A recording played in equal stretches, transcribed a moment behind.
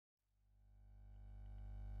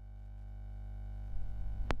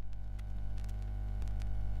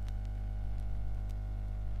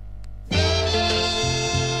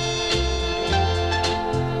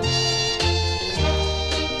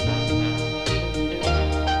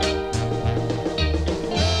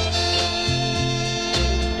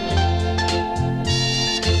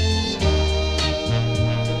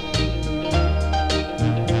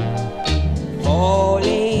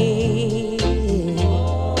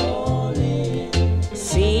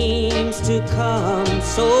to come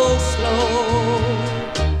so slow.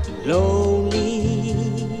 Lonely,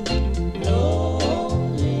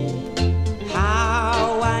 lonely.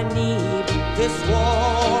 How I need this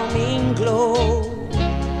warming glow.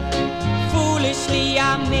 Foolishly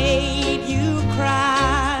I made you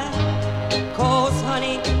cry, 'cause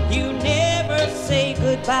honey, you never say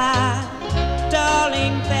goodbye.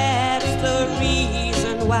 Darling, that's the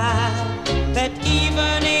reason why, that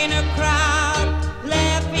even in a crowd,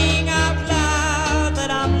 laughing out loud,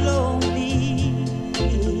 that I'm lonely,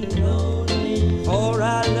 lonely. For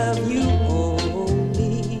I love you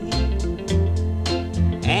only,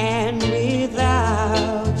 and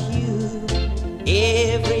without you,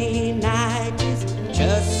 every night is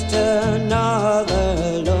just another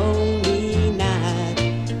lonely night,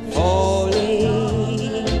 falling.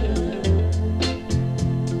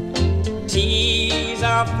 Tears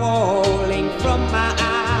are falling from my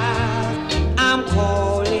eyes. I'm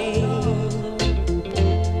calling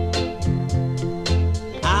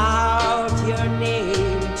out your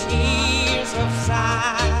name, tears of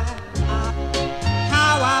sigh.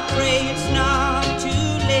 How I pray it's not too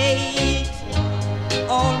late.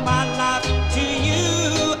 All my life to you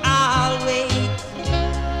I'll wait.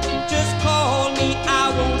 Just call me, I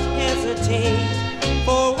won't hesitate.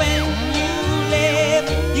 For when you left,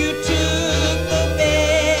 you took the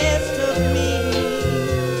best of me.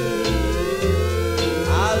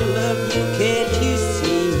 I love you, can't you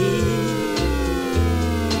see?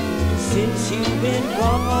 Since you've been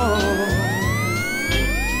gone,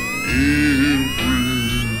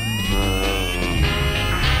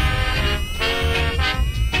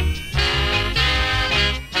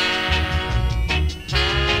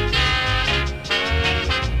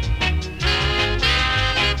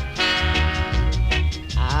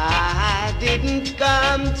 I didn't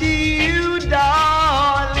come to you,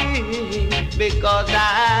 darling, because I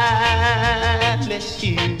miss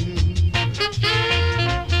you.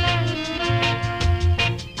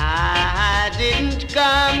 I didn't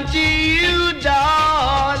come to you,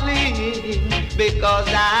 darling, because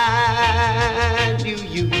I knew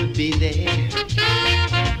you would be there.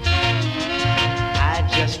 I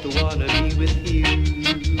just wanna be with you,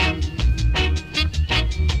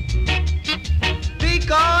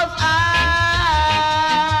 because I'm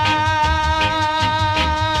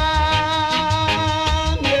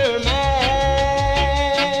your man.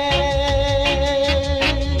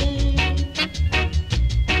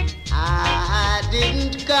 I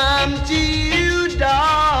didn't come to you,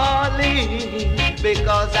 darling,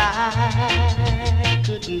 because I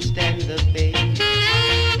couldn't stand the pain.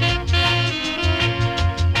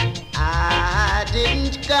 I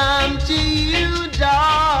didn't come to you,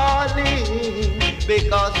 darling,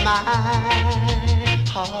 because my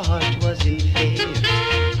heart was in fear.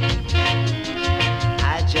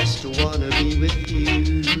 I just wanna be with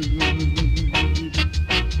you,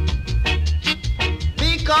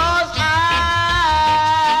 because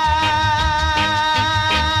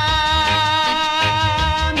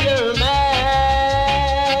I'm your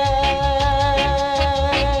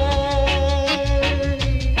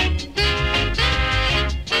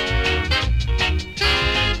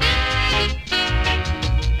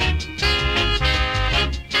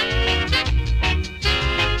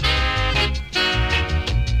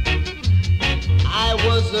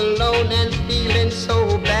alone and feeling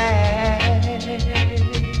so bad.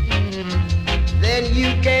 Then you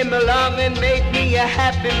came along and made me a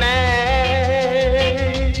happy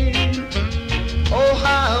man. Oh,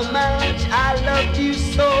 how much I loved you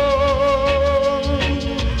so.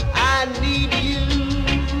 I need you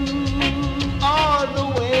all the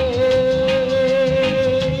way.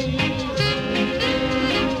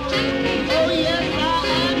 Oh, yes, I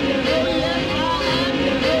am. Oh, yes, I am.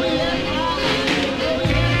 Oh, yes, I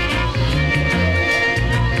am.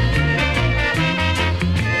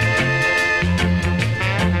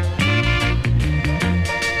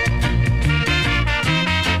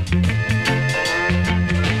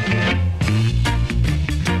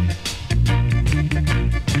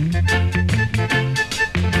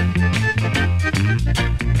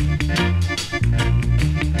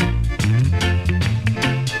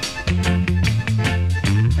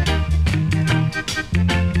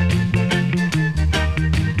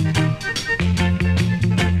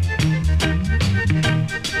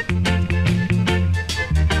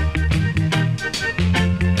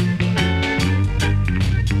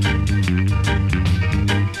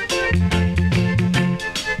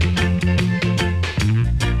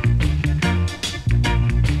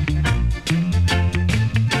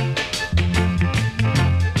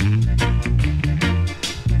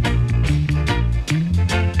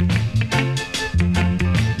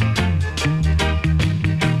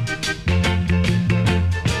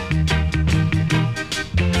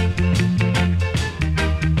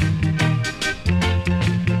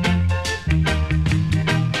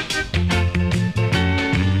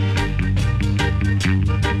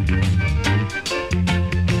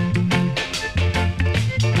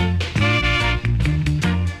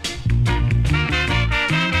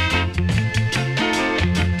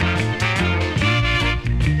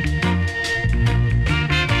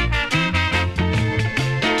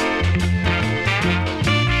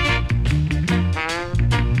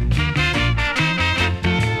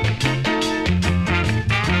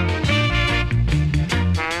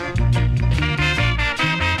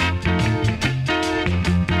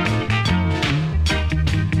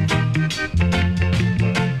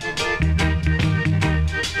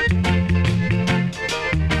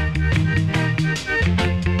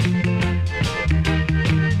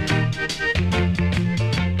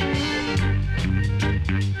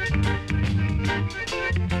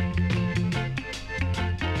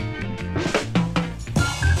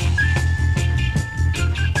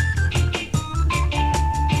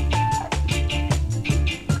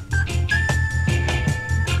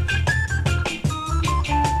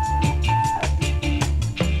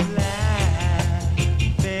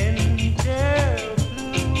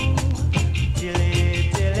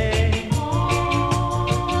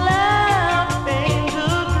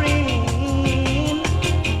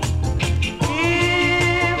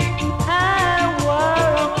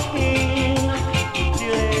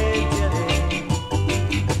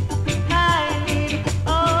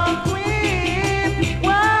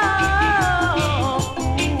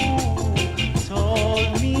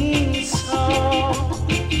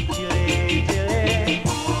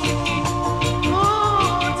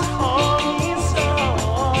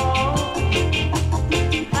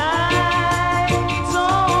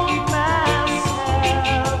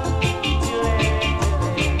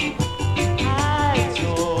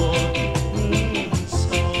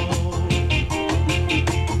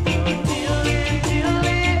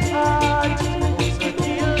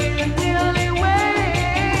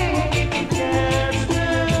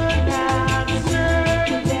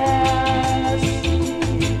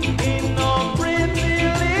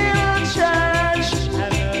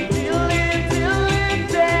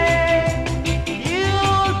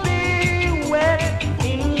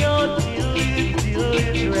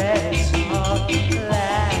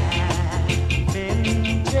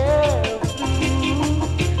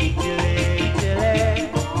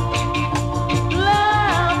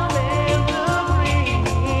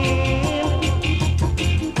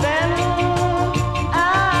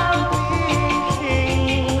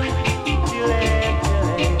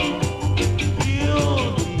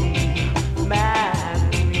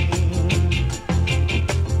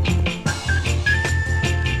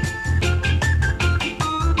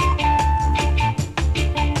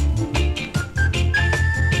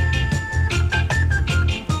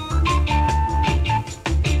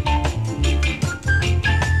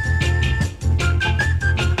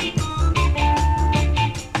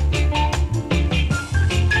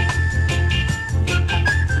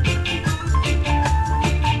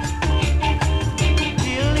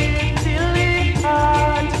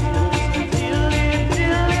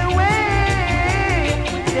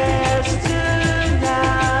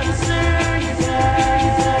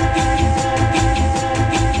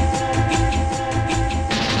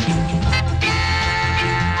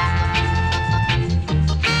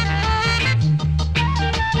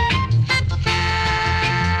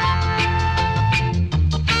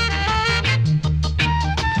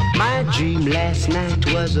 last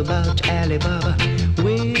night was about Alibaba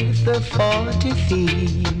with the 40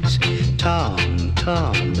 thieves. Tom,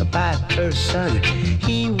 the piper's son,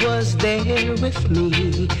 he was there with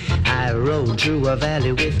me. I rode through a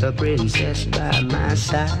valley with a princess by my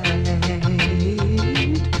side.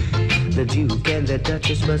 The Duke and the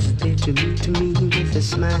Duchess was there to meet me with a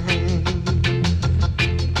smile.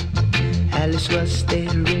 Alice was there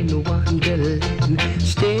in Wonderland,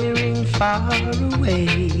 staring far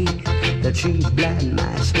away. The three blind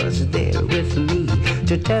mice was there with me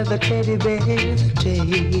to tell the teddy bear the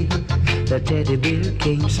tale. The teddy bear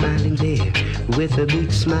came smiling there with a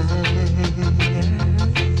big smile.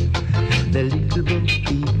 The little bo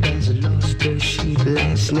peep has lost her sheep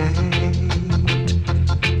last night.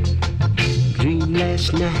 Dreamed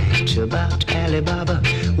last night about Alibaba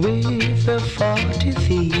with the 40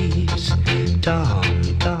 thieves. Tom,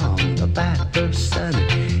 the piper's son,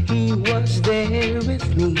 he was there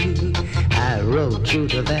with me. I rode through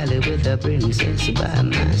the valley with the princess by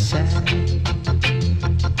my side.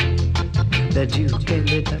 The Duke and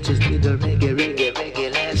the Duchess did the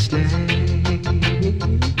reggae last night.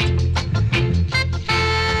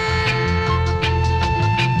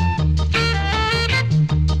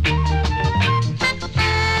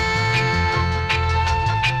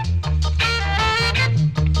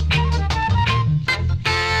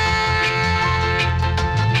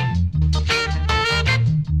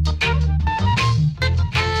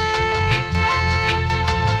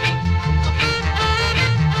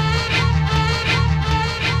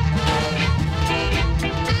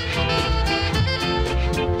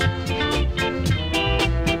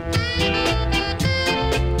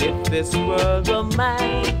 This world of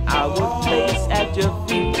mine, I would place at your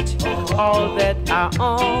feet all that I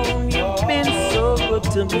own. You've been so good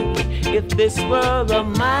to me. If this world of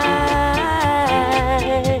mine,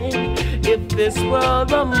 if this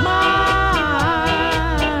world of mine,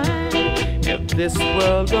 if this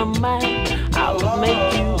world of mine, I would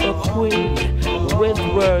make you a queen with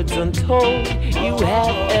words untold. You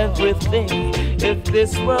have everything. If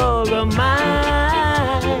this world of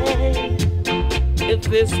mine, if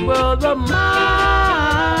this world of mine,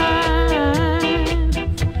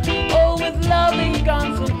 oh, with loving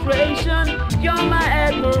concentration, you're my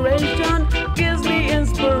admiration, gives me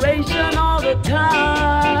inspiration all the time.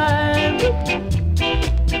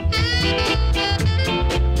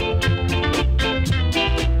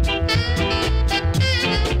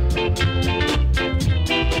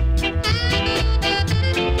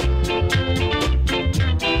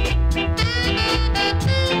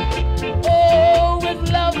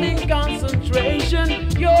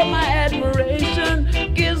 You're my admiration,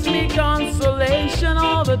 gives me consolation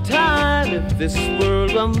all the time. If this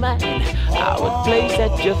world were mine, I would place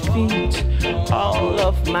at your feet all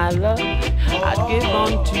of my love I'd give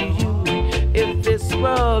unto you. If this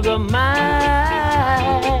world were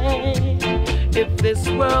mine, if this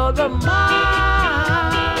world were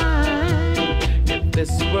mine, if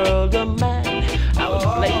this world were mine, I would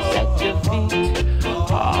place at your feet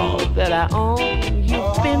all that I own.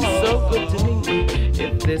 You've been so good to me.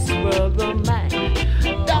 If this world were mine,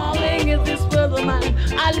 darling, if this world were mine,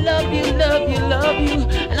 I love you, love you, love you,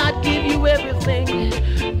 and I'd give you everything.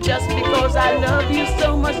 Just because I love you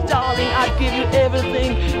so much, darling, I'd give you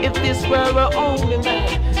everything. If this world were only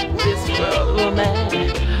mine, this world were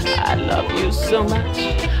mine, I love you so much,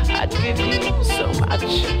 I'd give you so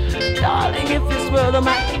much. Darling, if this world were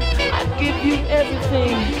mine, I'd give you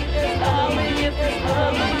everything. Darling, if this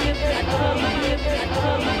world were mine, I'd love you, if this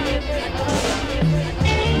world were mine.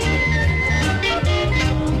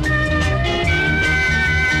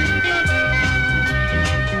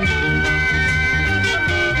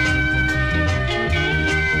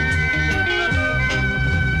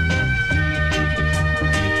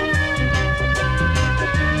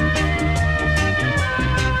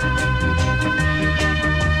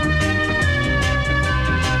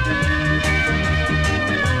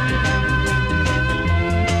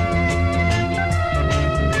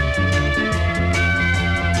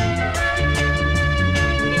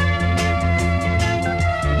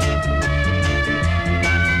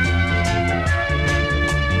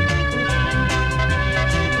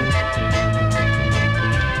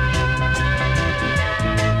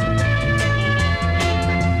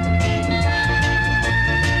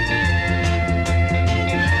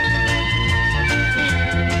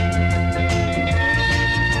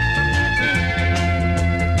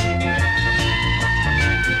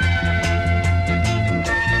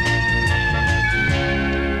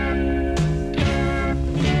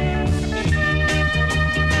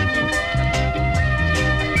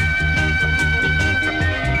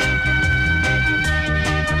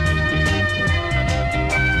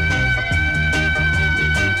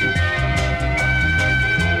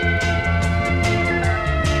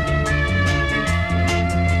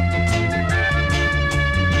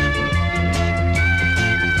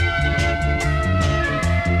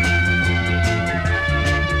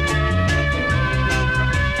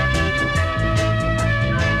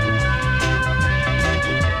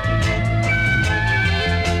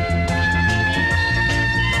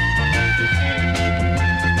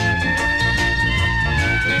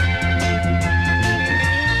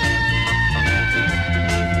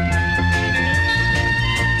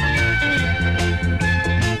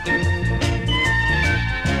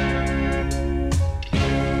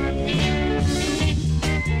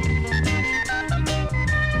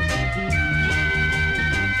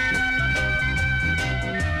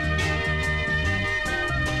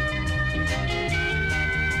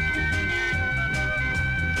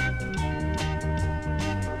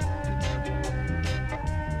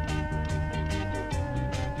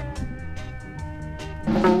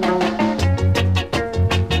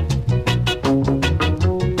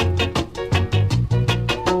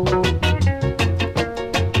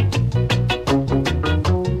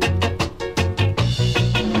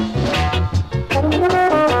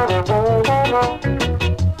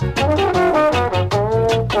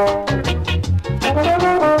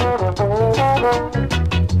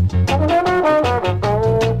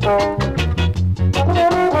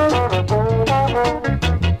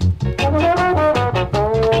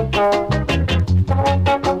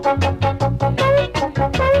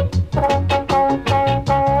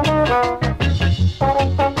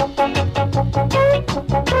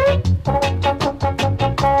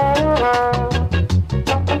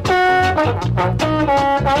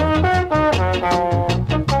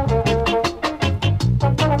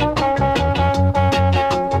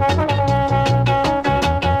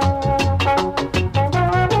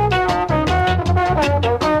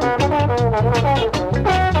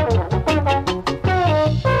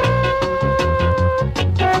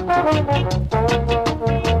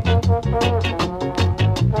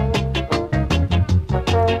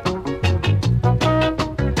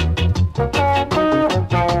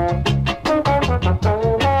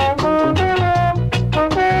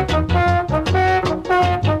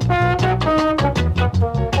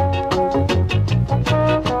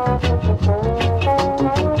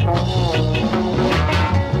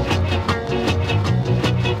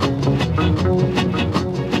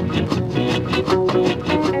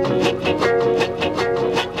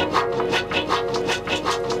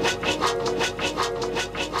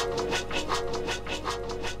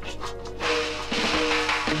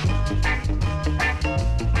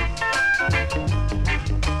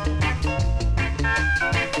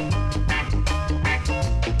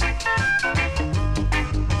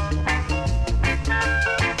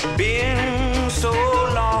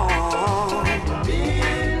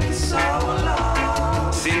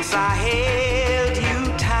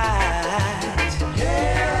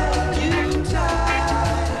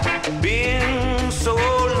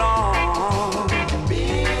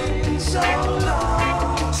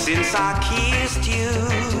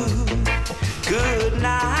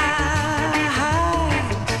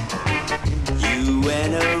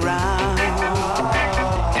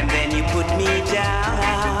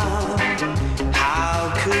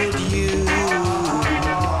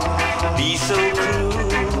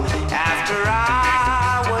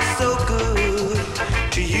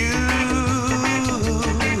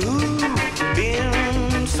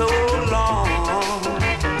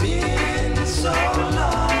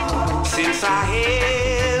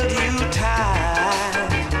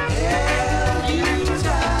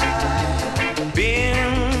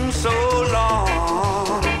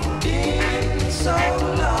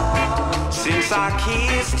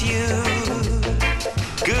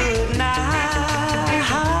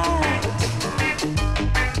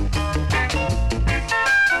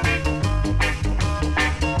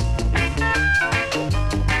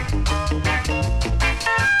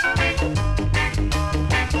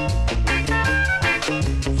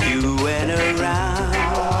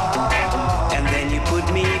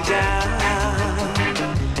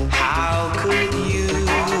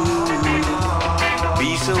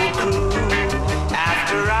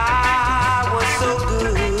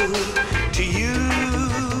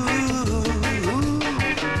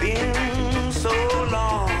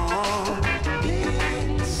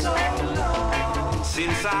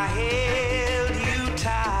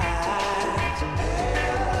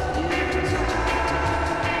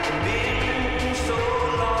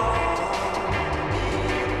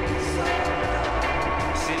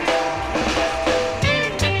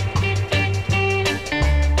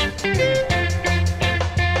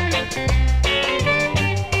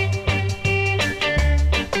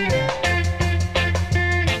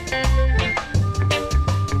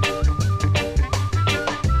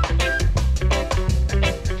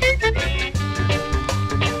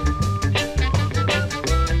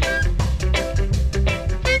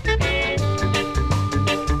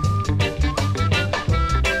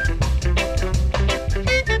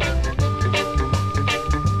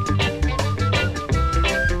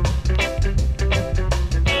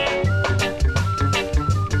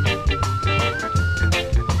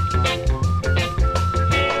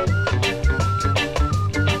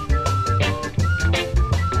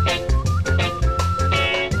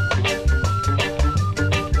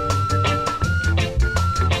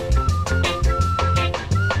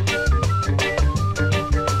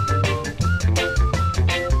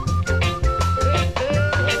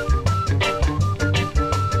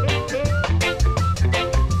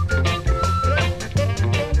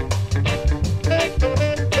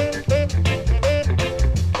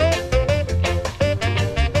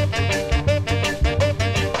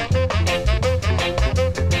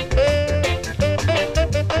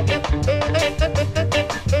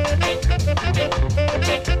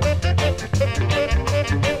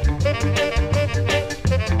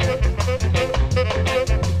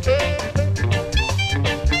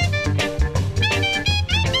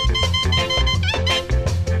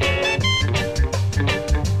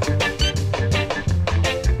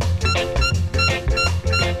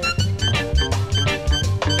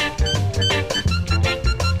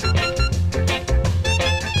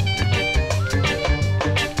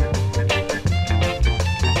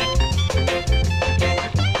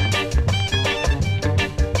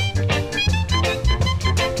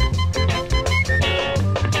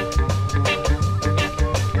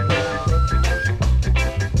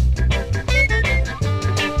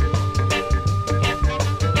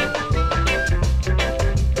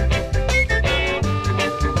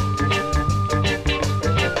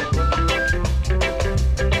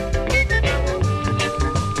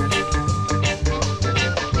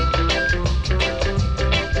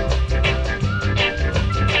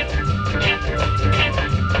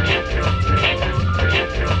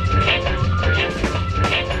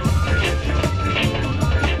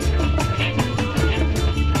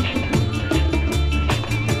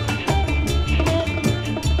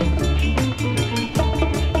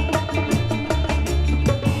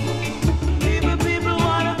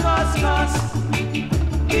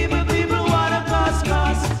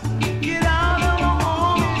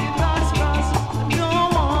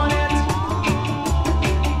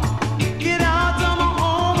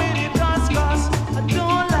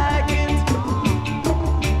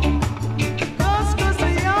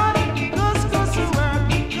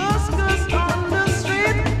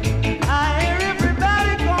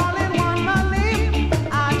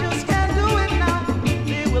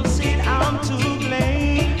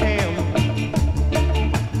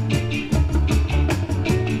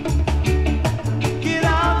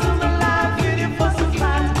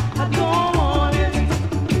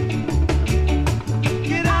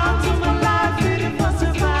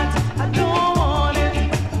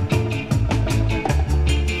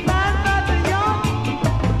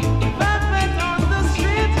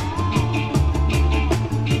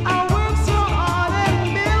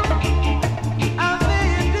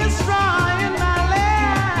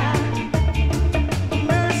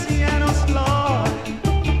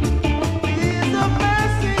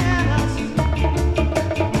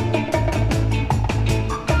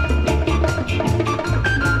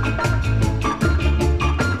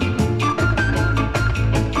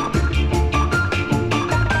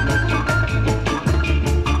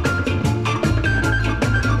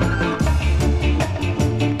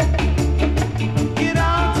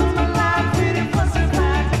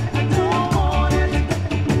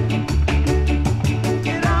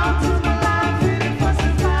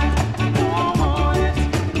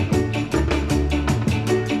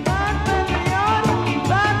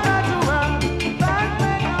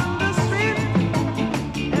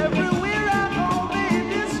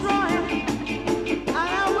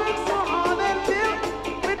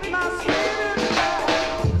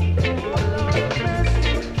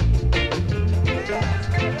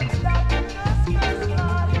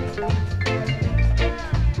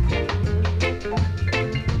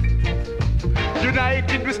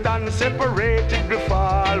 separated we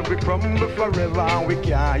fall, we crumble forever and we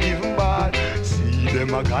can't even ball. See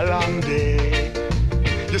them a galang day,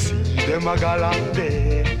 you see them a galang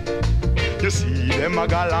day, you see them a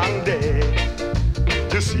galang day,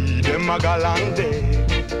 you see them a galang day.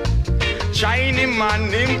 Chinese man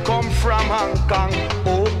him come from Hong Kong,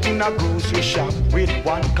 open a grocery shop with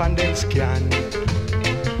one condensed can.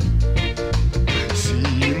 See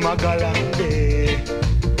him a galang day,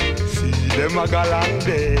 see them a galang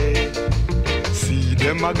day, see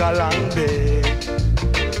them a galang day,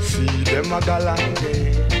 see them a galang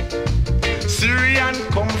day. Syrian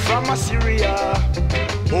come from Assyria,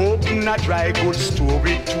 open a dry goods store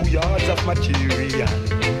with 2 yards of material.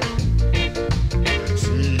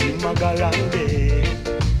 See them a galang day,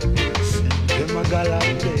 see them a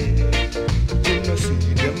galang day. You know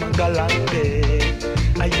see them a galang day,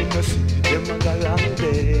 and you know see them a galang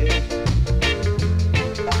day.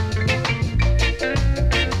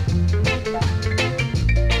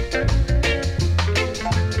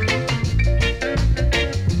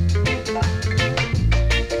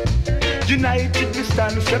 United we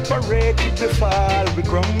stand, separated we fall, we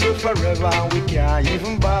crumble forever and we can't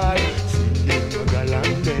even ball. See them a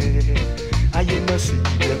galang day, and you know see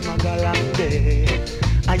them a galang day,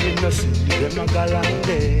 and you know see them a galang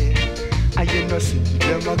day, and you know see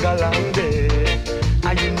them a galang day,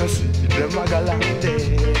 and you know see them a galang day,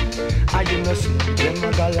 and you know see them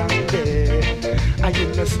a galang day, and you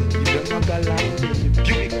know see them a galang day.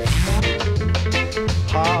 Beautiful,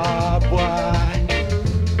 ah boy.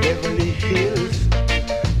 Beverly Hills,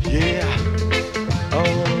 yeah, oh.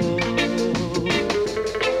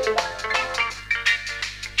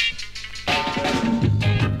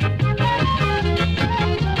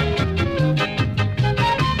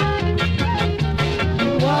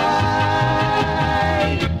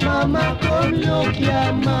 Why, mama, come look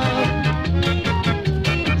your mom.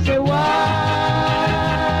 Say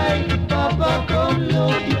why, papa, come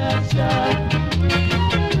look your son.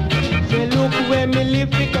 Look where me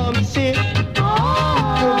live become sick. The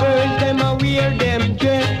girls them a wear them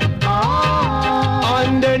dress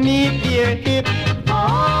underneath their hips.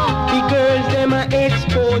 The girls them a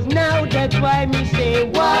exposed now. That's why me say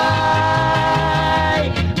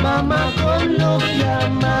why, mama come look your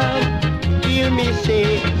mom. Hear me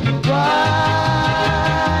say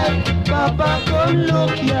why, papa come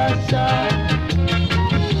look your son.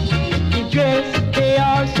 The dress they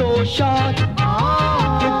are so short.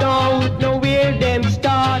 You don't know where them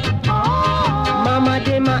start. Mama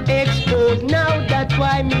them are exposed now. That's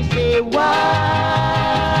why me say why,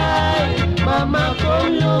 mama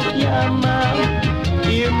come look your mom.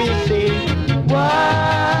 Hear me say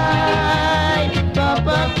why,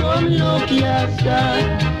 papa come look your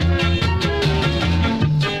son.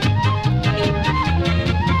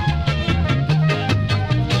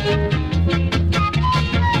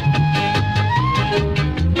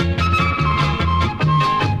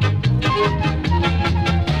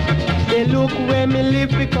 Look where me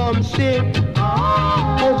live become sick.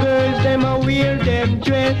 Oh, girls them a wear them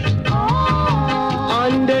dress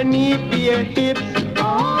underneath their hips.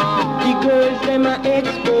 The girls them a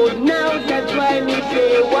exposed now. That's why me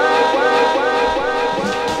say why.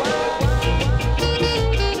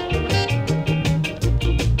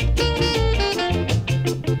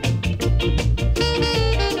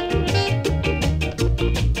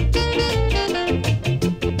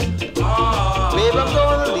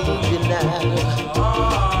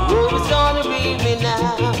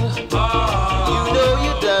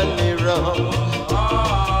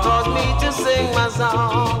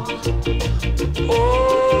 Oh,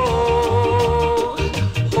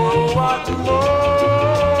 what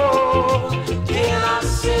more can I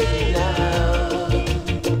say now?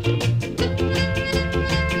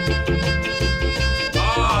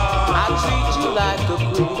 I treat you like a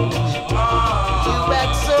queen. You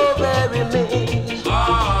act so very mean. I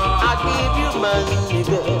give you money,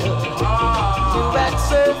 girl. You act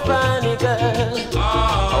so funny, girl.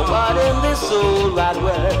 Oh, what in this whole wide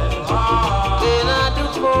world can I do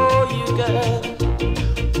for you, girl?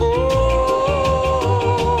 Oh,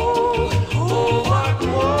 oh,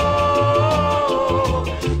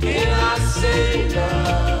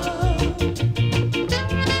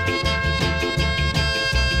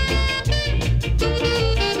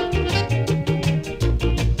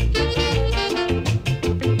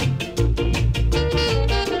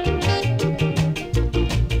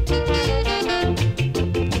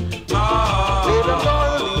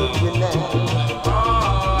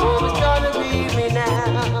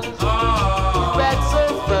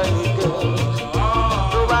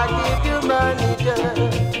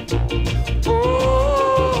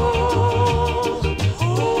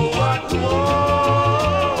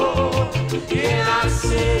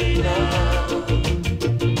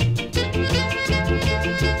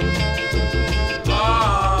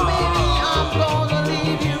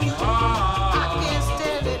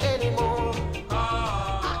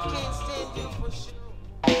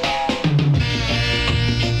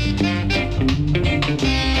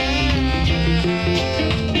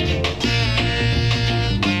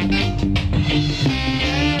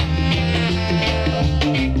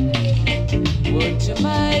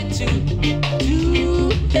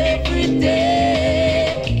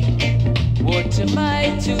 to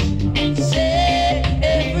my tune.